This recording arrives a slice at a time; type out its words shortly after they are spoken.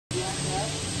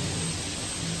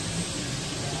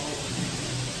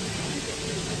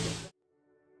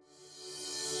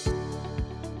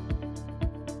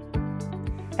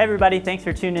Hey everybody, thanks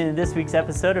for tuning in to this week's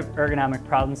episode of Ergonomic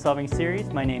Problem Solving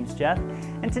Series. My name's Jeff,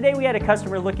 and today we had a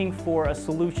customer looking for a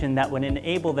solution that would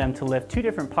enable them to lift two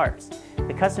different parts.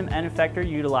 The custom end effector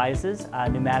utilizes a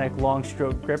pneumatic long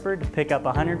stroke gripper to pick up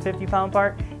a 150-pound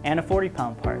part and a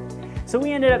 40-pound part. So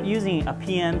we ended up using a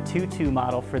PM22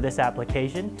 model for this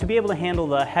application to be able to handle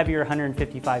the heavier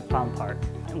 155-pound part.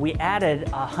 We added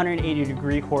a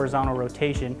 180-degree horizontal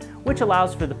rotation, which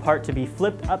allows for the part to be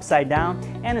flipped upside down,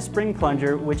 and a spring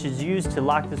plunger, which is used to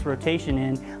lock this rotation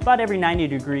in about every 90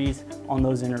 degrees on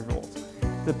those intervals.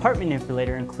 The part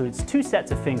manipulator includes two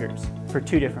sets of fingers for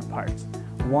two different parts.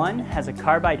 One has a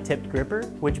carbide-tipped gripper,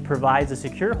 which provides a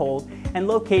secure hold and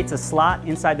locates a slot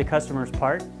inside the customer's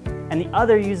part, and the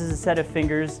other uses a set of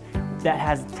fingers that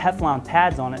has Teflon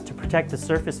pads on it to protect the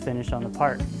surface finish on the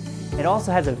part. It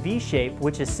also has a V-shape,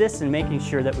 which assists in making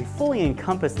sure that we fully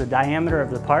encompass the diameter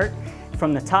of the part.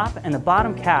 From the top and the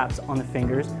bottom caps on the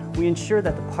fingers, we ensure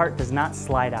that the part does not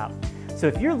slide out. So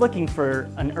if you're looking for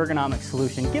an ergonomic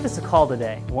solution, give us a call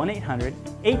today,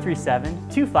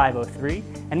 1-800-837-2503,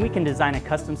 and we can design a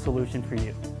custom solution for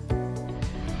you.